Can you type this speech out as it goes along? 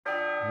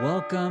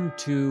Welcome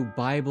to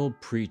Bible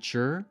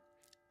Preacher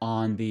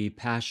on the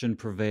Passion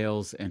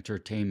Prevails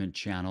Entertainment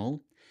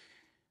channel.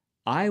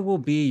 I will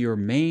be your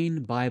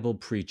main Bible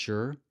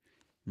preacher.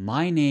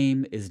 My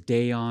name is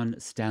Dejan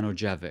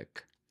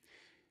Stanojevic.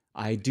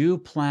 I do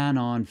plan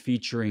on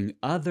featuring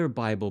other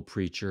Bible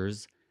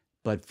preachers,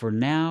 but for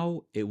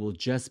now it will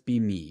just be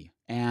me.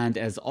 And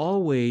as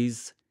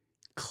always,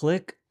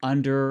 click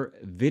under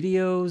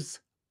videos,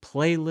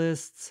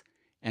 playlists,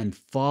 and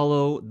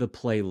follow the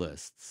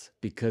playlists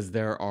because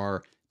there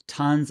are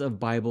tons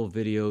of Bible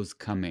videos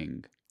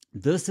coming.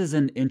 This is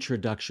an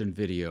introduction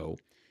video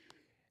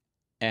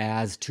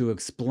as to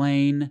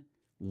explain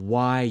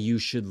why you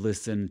should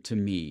listen to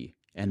me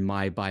and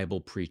my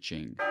Bible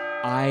preaching.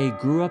 I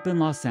grew up in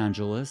Los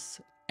Angeles,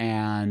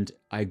 and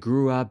I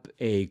grew up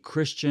a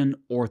Christian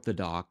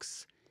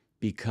Orthodox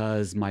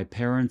because my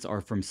parents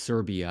are from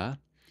Serbia,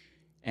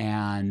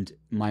 and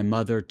my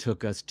mother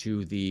took us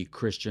to the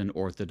Christian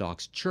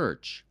Orthodox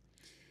Church.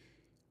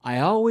 I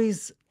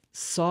always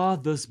saw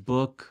this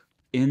book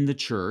in the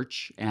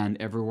church and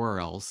everywhere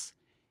else,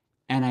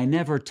 and I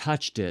never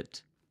touched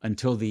it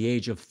until the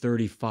age of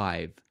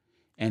 35,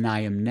 and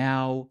I am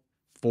now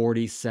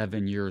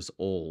 47 years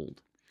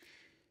old.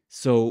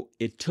 So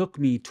it took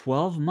me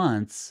 12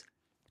 months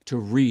to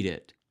read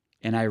it,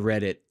 and I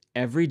read it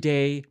every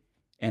day,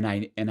 and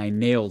I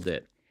nailed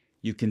it.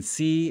 You can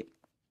see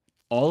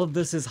all of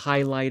this is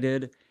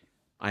highlighted.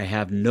 I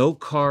have note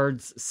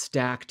cards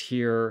stacked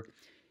here.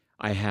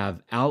 I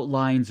have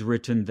outlines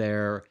written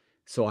there.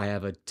 So I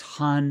have a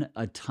ton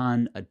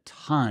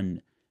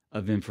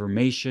of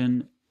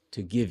information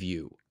to give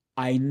you.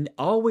 I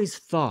always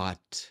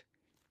thought,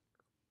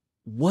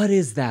 what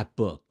is that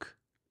book?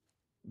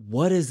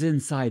 What is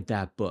inside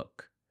that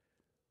book?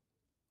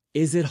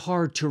 Is it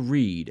hard to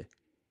read?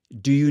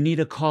 Do you need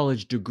a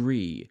college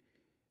degree?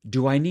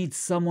 Do I need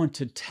someone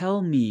to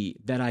tell me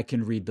that I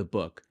can read the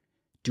book?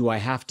 Do I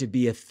have to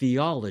be a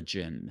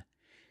theologian?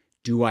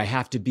 Do I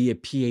have to be a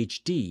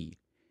PhD?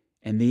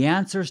 And the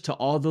answers to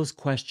all those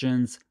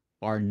questions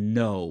are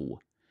no.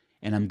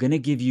 And I'm going to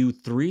give you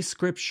 3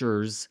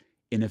 scriptures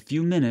in a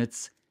few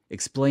minutes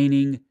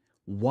explaining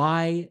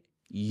why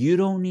you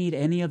don't need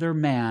any other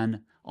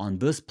man on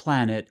this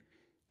planet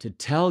to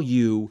tell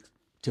you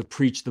to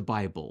preach the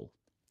Bible.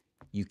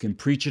 You can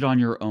preach it on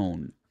your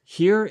own.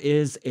 Here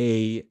is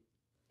a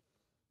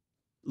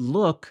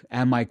look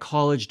at my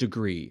college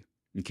degree,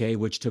 okay,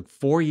 which took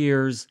 4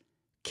 years,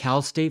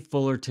 Cal State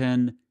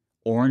Fullerton,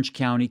 Orange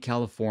County,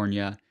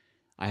 California.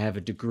 I have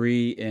a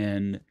degree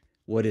in,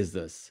 what is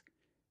this?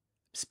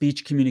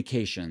 Speech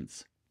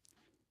communications.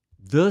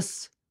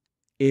 This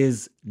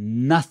is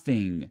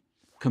nothing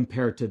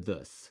compared to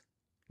this.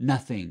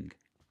 Nothing.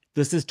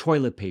 This is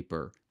toilet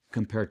paper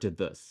compared to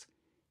this.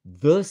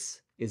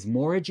 This is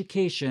more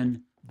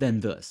education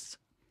than this.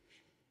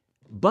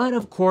 But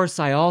of course,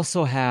 I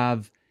also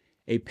have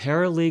a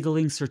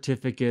paralegaling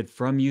certificate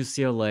from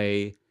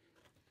UCLA.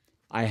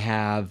 I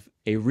have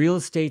a real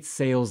estate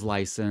sales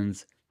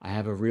license. I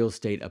have a real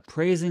estate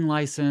appraising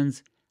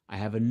license. I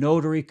have a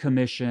notary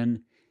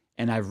commission,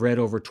 and I've read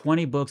over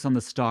 20 books on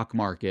the stock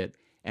market,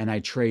 and I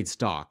trade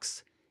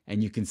stocks.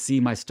 And you can see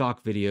my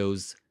stock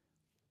videos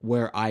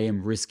where I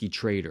am risky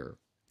trader.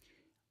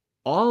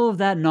 All of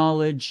that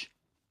knowledge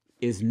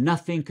is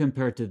nothing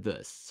compared to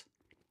this.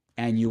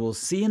 And you will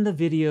see in the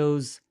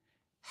videos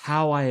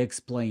how I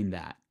explain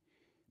that.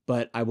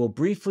 But I will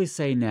briefly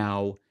say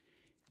now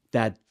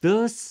that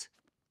this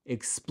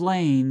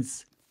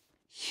explains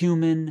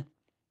human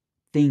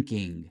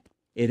thinking.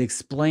 It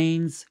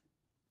explains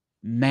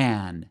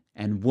man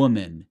and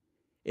woman.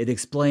 It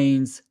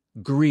explains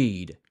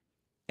greed,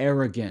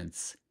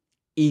 arrogance,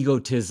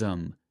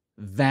 egotism,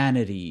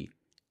 vanity,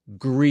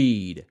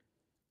 greed,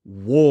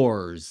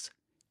 wars,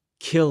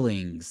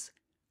 killings.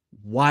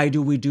 Why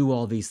do we do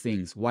all these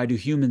things? Why do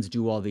humans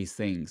do all these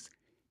things?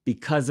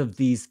 Because of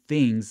these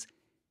things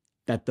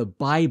that the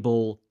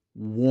Bible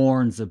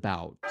warns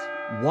about.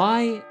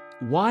 Why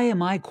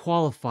am I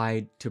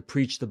qualified to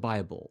preach the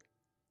Bible?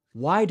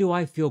 Why do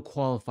I feel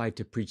qualified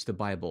to preach the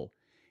Bible?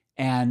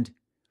 And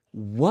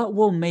what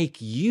will make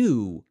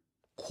you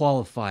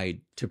qualified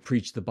to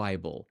preach the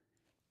Bible?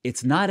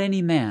 It's not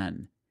any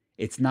man.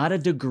 It's not a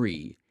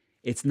degree.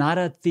 It's not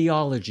a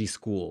theology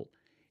school.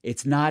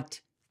 It's not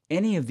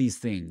any of these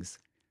things.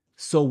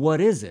 So what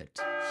is it?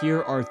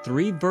 Here are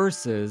 3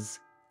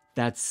 verses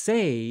that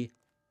say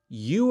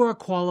you are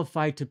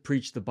qualified to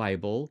preach the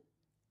Bible,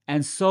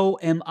 and so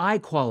am I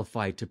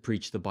qualified to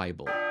preach the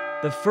Bible.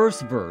 The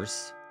first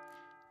verse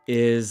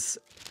is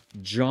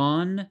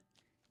John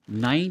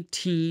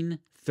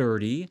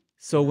 19:30.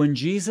 So when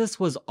Jesus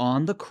was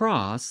on the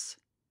cross,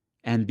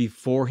 and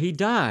before he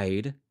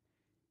died,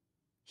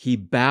 he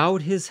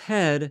bowed his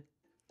head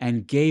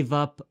and gave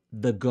up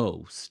the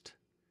ghost.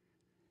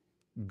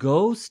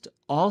 Ghost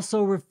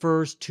also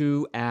refers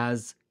to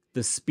as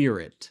the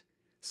spirit.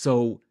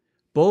 So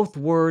both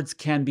words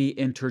can be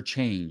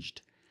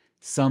interchanged.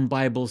 Some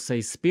Bibles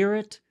say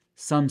spirit,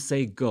 some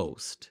say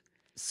ghost.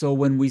 So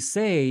when we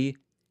say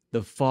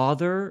the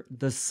Father,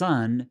 the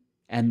Son,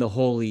 and the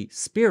Holy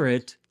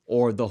Spirit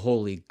or the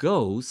Holy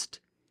Ghost,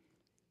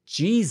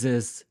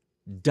 Jesus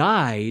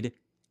died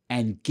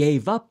and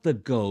gave up the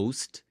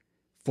ghost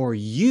for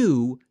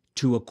you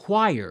to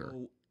acquire.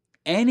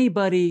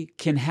 Anybody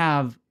can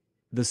have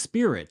the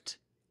Spirit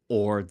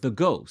or the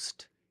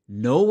ghost.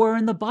 Nowhere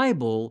in the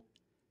Bible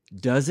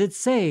does it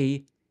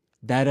say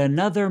that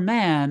another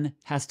man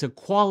has to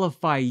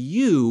qualify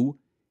you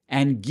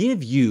and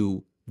give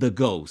you the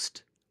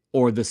ghost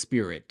or the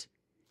Spirit.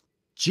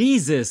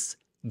 Jesus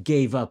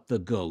gave up the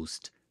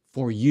ghost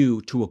for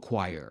you to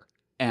acquire.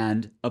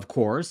 And, of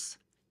course,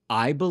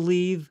 I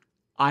believe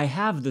I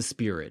have the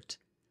Spirit.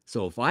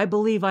 So if I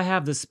believe I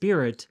have the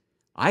Spirit,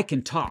 I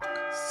can talk.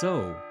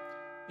 So,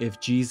 if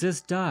Jesus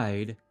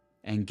died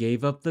and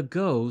gave up the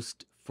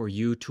ghost for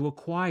you to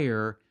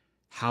acquire,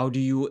 how do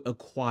you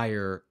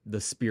acquire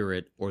the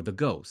Spirit or the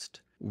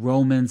ghost?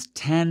 Romans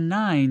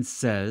 10:9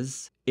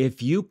 says,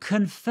 if you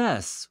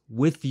confess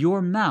with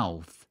your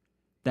mouth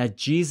that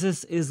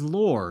Jesus is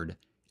Lord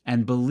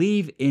and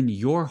believe in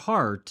your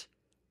heart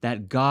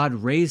that God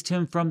raised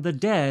him from the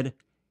dead,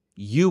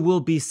 you will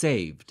be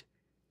saved.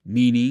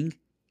 Meaning,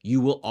 you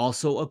will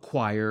also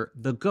acquire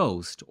the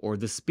ghost or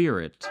the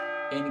Spirit.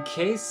 In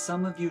case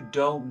some of you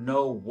don't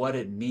know what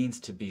it means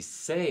to be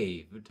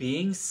saved,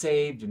 being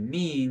saved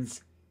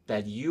means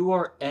that you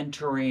are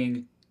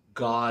entering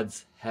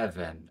God's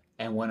heaven.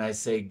 And when I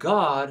say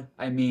God,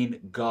 I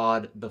mean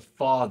God the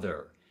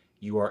Father.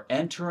 You are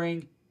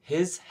entering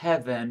his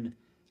heaven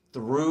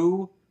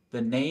through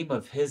the name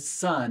of his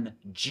Son,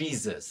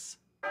 Jesus.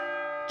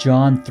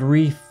 John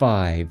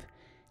 3:5,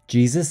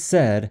 Jesus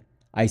said,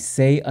 I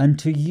say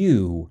unto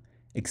you,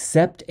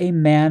 except a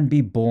man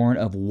be born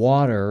of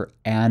water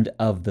and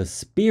of the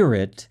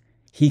Spirit,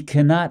 he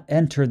cannot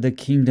enter the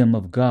kingdom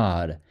of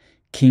God.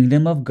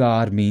 Kingdom of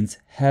God means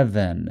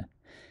heaven.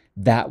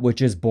 That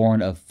which is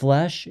born of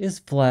flesh is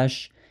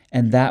flesh,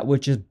 and that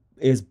which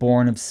is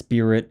born of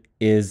spirit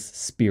is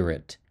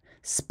spirit.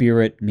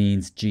 Spirit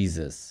means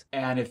Jesus.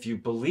 And if you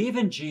believe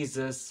in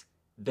Jesus,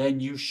 then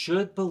you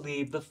should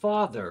believe the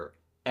Father,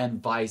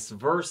 and vice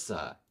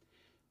versa.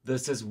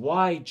 This is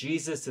why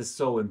Jesus is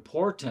so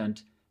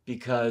important,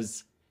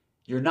 because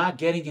you're not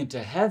getting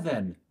into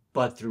heaven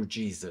but through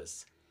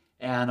Jesus.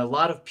 And a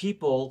lot of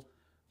people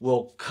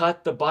will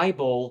cut the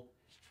Bible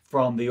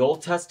from the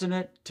Old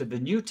Testament to the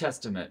New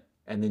Testament,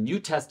 and the New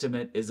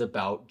Testament is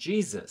about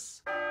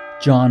Jesus.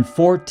 John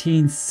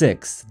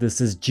 14:6,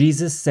 this is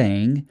Jesus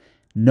saying,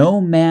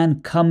 no man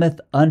cometh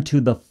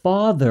unto the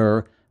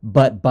Father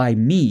but by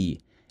me.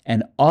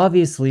 And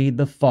obviously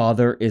the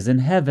Father is in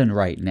heaven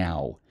right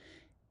now.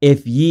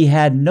 If ye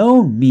had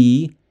known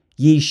me,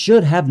 ye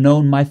should have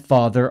known my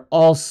Father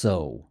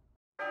also.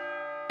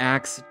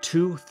 Acts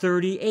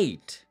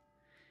 2:38.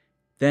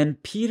 Then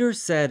Peter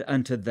said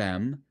unto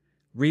them,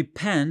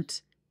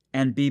 repent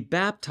and be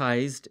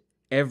baptized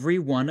every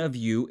one of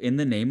you in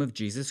the name of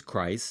Jesus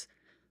Christ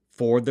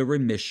for the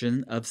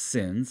remission of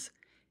sins,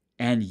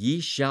 and ye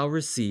shall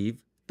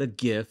receive the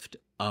gift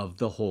of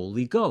the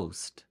Holy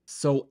Ghost.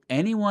 So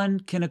anyone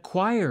can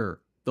acquire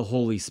the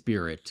Holy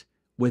Spirit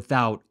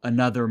without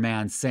another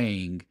man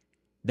saying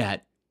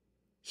that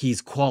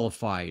he's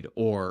qualified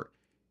or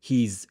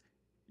he's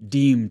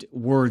deemed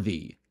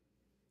worthy.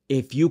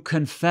 If you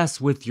confess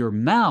with your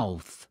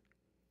mouth,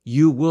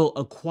 you will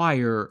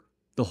acquire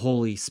the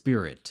Holy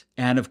Spirit.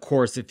 And of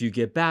course, if you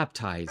get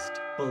baptized,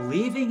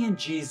 believing in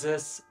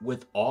Jesus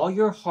with all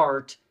your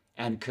heart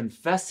and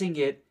confessing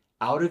it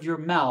out of your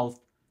mouth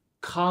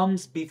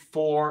comes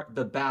before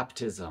the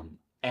baptism.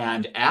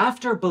 And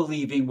after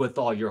believing with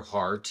all your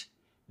heart,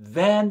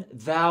 then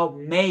thou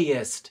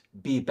mayest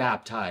be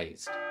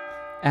baptized.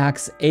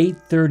 Acts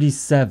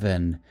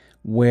 8:37,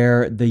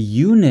 where the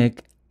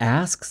eunuch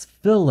asks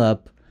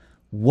Philip,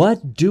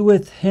 what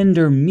doeth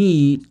hinder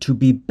me to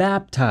be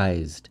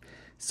baptized?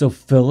 So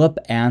Philip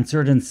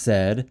answered and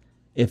said,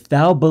 if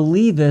thou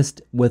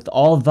believest with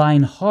all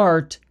thine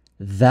heart,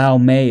 thou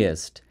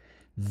mayest.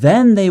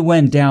 Then they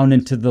went down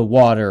into the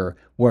water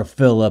where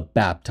Philip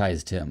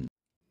baptized him.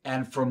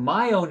 And from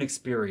my own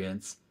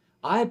experience,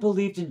 I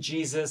believed in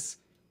Jesus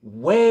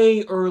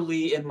way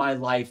early in my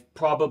life,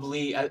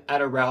 probably at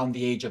around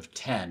the age of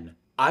 10.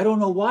 I don't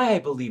know why I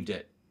believed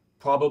it.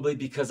 Probably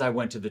because I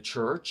went to the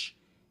church,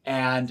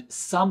 and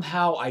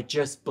somehow I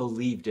just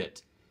believed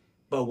it.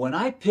 But when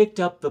I picked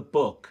up the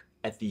book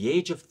at the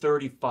age of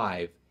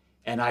 35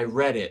 and I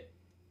read it,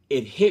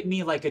 it hit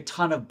me like a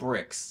ton of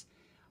bricks.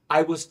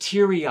 I was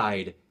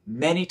teary-eyed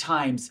many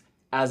times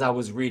as I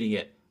was reading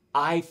it.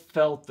 I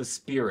felt the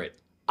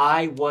Spirit.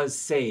 I was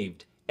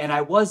saved. And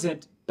I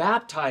wasn't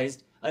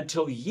baptized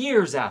until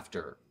years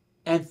after.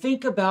 And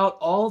think about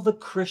all the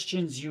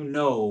Christians you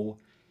know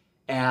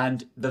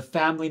and the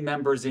family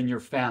members in your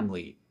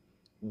family.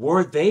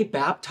 Were they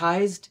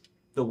baptized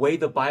the way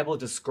the Bible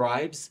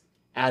describes,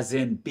 as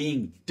in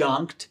being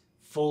dunked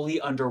fully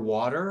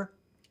underwater?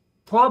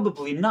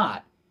 Probably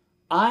not.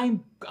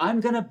 I'm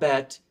going to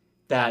bet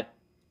that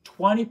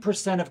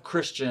 20% of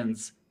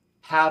Christians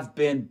have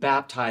been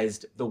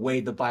baptized the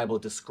way the Bible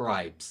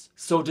describes.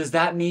 So does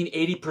that mean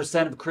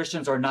 80% of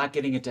Christians are not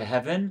getting into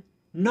heaven?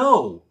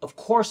 No, of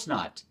course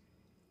not.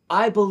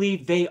 I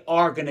believe they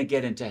are going to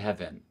get into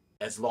heaven,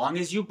 as long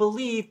as you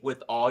believe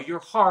with all your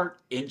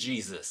heart in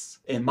Jesus.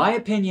 In my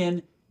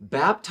opinion,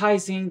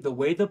 baptizing the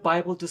way the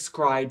Bible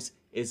describes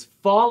is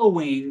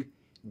following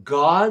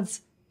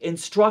God's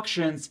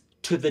instructions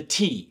to the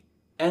T.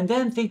 And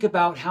then think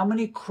about how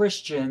many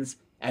Christians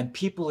and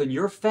people in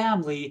your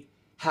family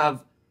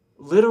have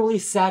literally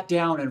sat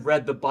down and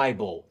read the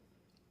Bible.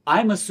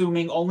 I'm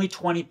assuming only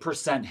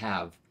 20%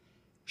 have.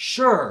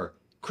 Sure,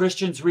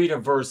 Christians read a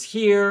verse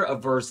here, a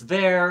verse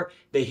there.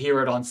 They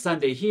hear it on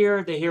Sunday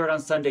here, they hear it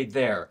on Sunday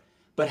there.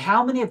 But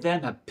how many of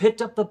them have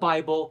picked up the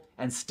Bible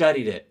and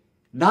studied it?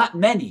 Not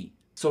many.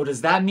 So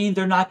does that mean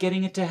they're not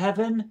getting into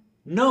heaven?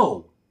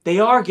 No, they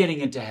are getting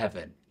into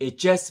heaven. It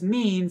just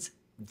means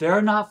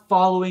they're not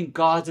following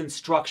God's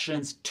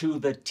instructions to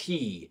the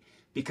T,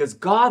 because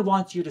God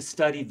wants you to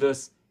study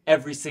this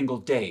every single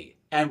day.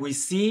 And we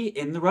see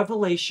in the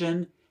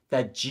Revelation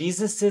that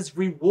Jesus'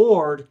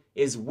 reward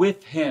is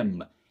with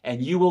him,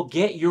 and you will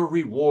get your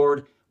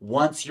reward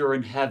once you're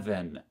in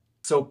heaven.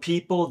 So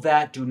people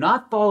that do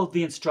not follow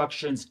the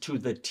instructions to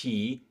the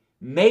T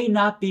may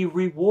not be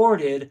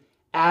rewarded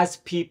as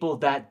people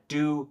that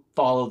do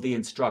follow the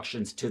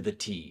instructions to the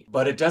T.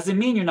 But it doesn't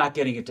mean you're not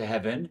getting into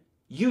heaven.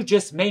 You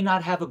just may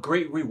not have a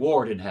great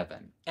reward in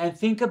heaven. And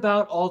think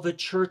about all the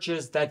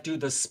churches that do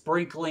the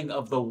sprinkling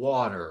of the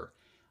water.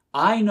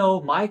 I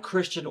know my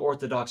Christian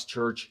Orthodox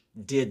Church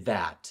did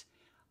that.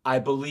 I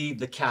believe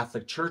the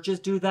Catholic churches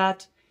do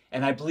that,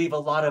 and I believe a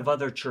lot of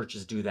other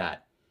churches do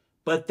that.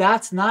 But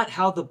that's not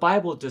how the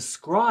Bible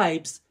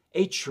describes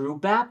a true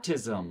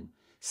baptism.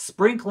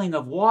 Sprinkling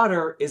of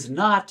water is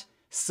not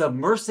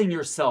submersing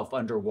yourself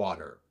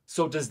underwater.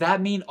 So does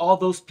that mean all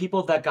those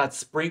people that got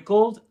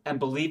sprinkled and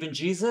believe in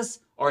Jesus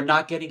are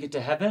not getting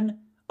into heaven?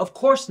 Of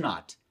course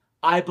not.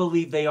 I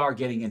believe they are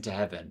getting into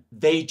heaven.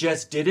 They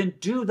just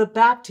didn't do the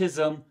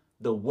baptism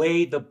the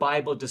way the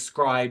Bible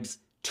describes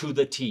to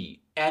the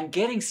T. And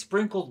getting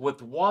sprinkled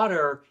with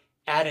water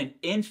at an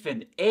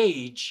infant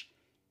age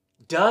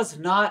does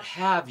not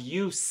have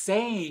you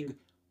saying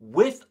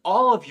with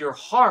all of your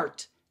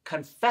heart,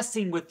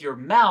 confessing with your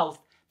mouth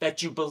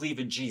that you believe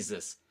in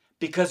Jesus,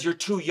 because you're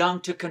too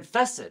young to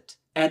confess it.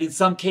 And in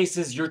some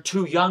cases, you're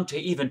too young to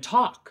even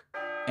talk.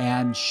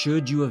 And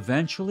should you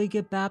eventually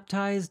get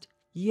baptized?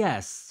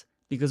 Yes,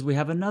 because we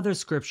have another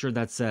scripture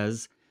that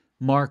says,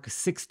 Mark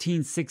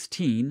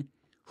 16:16,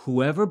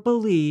 whoever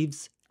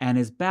believes and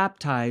is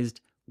baptized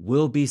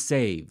will be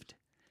saved.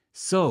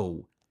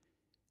 So,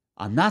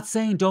 I'm not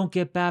saying don't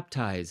get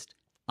baptized.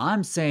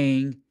 I'm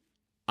saying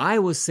I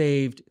was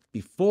saved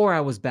before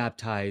I was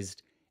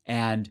baptized,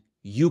 and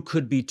you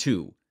could be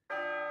too.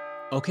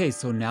 Okay,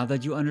 so now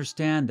that you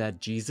understand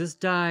that Jesus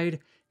died,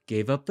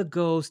 gave up the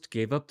ghost,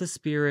 gave up the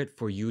spirit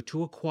for you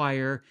to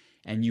acquire,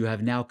 and you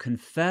have now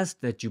confessed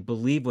that you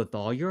believe with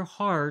all your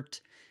heart,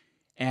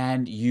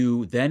 and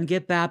you then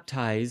get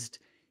baptized,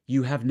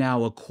 you have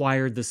now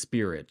acquired the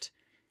Spirit.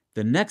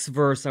 The next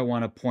verse I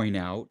want to point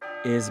out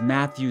is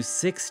Matthew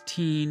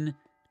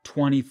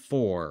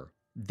 16:24.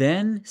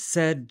 Then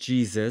said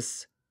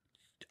Jesus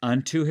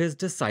unto his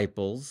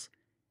disciples,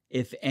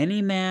 if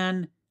any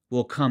man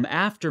will come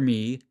after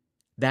me,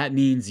 that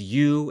means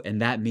you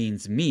and that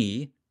means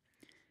me,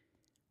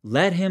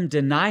 let him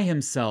deny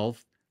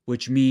himself,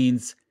 which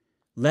means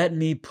let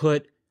me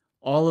put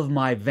all of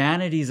my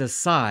vanities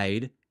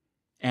aside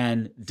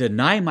and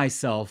deny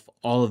myself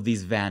all of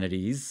these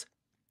vanities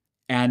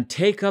and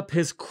take up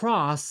his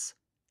cross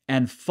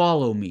and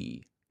follow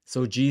me.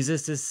 So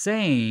Jesus is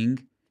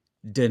saying,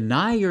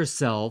 deny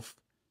yourself,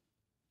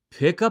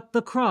 pick up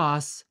the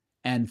cross,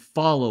 and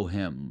follow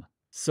him.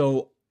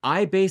 So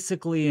I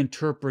basically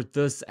interpret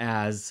this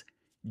as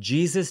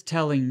Jesus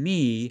telling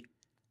me,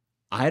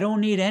 I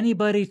don't need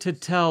anybody to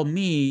tell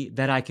me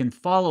that I can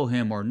follow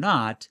him or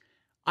not.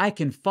 I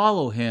can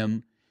follow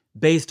him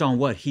based on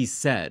what he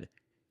said.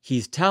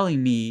 He's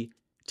telling me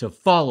to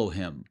follow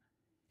him.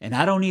 And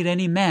I don't need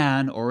any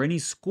man or any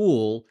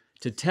school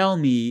to tell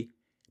me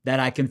that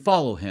I can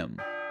follow him.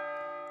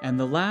 And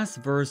the last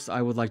verse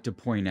I would like to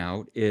point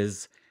out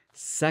is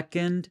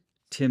 2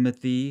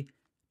 Timothy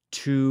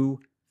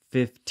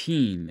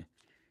 2:15,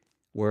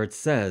 where it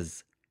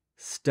says,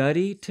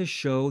 study to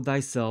show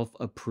thyself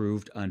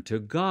approved unto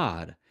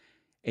God,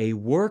 a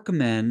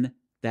workman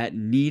that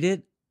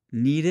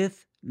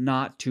needeth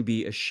not to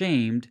be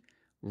ashamed,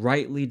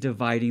 rightly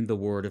dividing the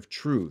word of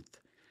truth.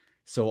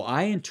 So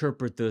I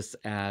interpret this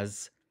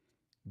as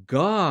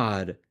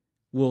God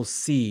will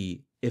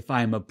see if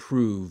I'm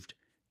approved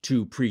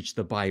to preach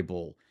the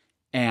Bible,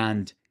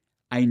 and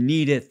I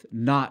needeth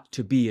not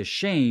to be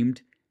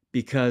ashamed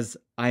because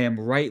I am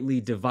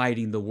rightly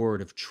dividing the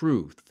word of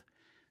truth.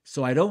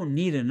 So I don't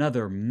need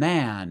another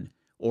man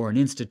or an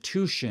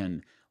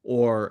institution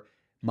or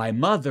my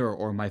mother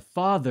or my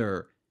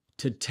father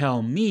to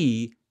tell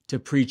me to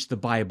preach the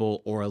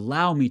Bible or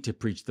allow me to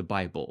preach the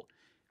Bible.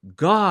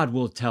 God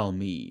will tell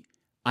me.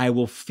 I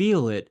will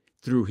feel it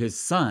through his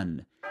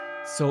Son.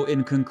 So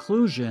in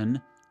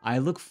conclusion, I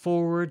look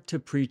forward to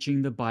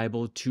preaching the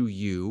Bible to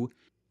you.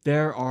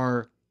 There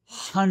are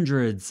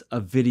hundreds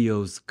of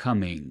videos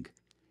coming,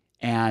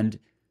 and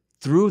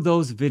through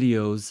those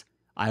videos,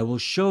 I will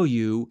show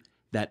you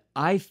that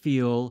I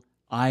feel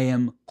I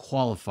am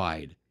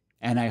qualified.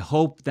 And I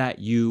hope that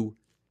you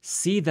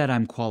see that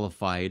I'm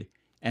qualified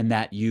and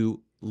that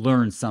you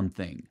learn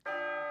something.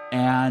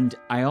 And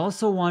I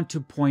also want to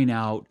point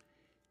out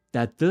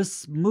that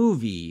this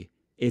movie,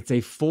 it's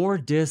a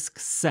 4-disc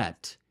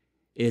set.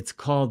 It's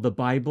called The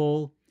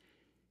Bible.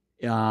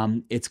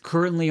 It's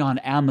currently on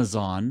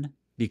Amazon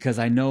because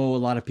I know a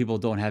lot of people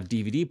don't have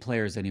DVD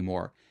players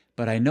anymore.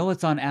 But I know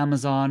it's on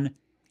Amazon.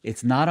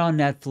 It's not on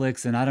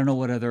Netflix, and I don't know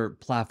what other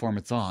platform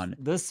it's on.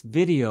 This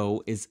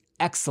video is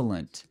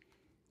excellent.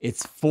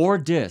 It's 4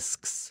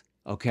 discs,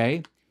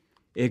 okay?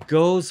 It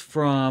goes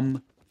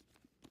from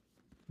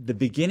the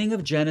beginning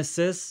of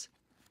Genesis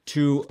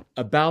to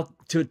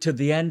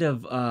the end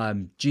of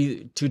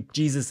to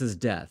Jesus'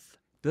 death.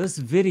 This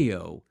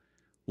video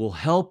will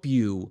help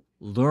you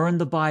learn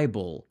the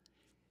Bible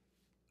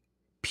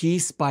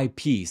piece by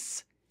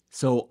piece.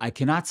 So I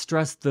cannot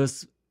stress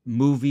this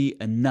movie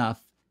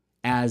enough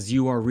as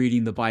you are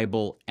reading the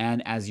Bible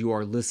and as you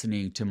are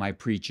listening to my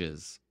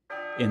preaches.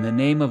 In the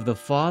name of the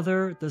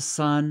Father, the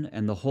Son,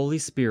 and the Holy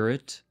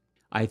Spirit,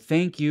 I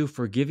thank you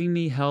for giving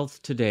me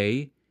health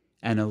today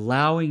and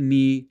allowing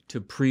me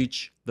to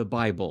preach the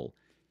Bible.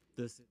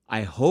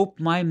 I hope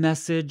my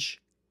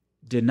message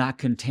did not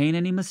contain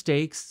any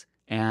mistakes,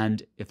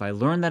 and if I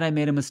learn that I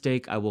made a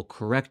mistake, I will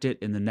correct it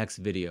in the next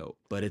video.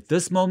 But at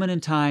this moment in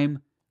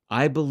time,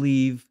 I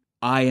believe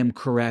I am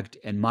correct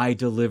and my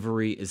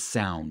delivery is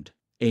sound.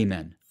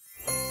 Amen.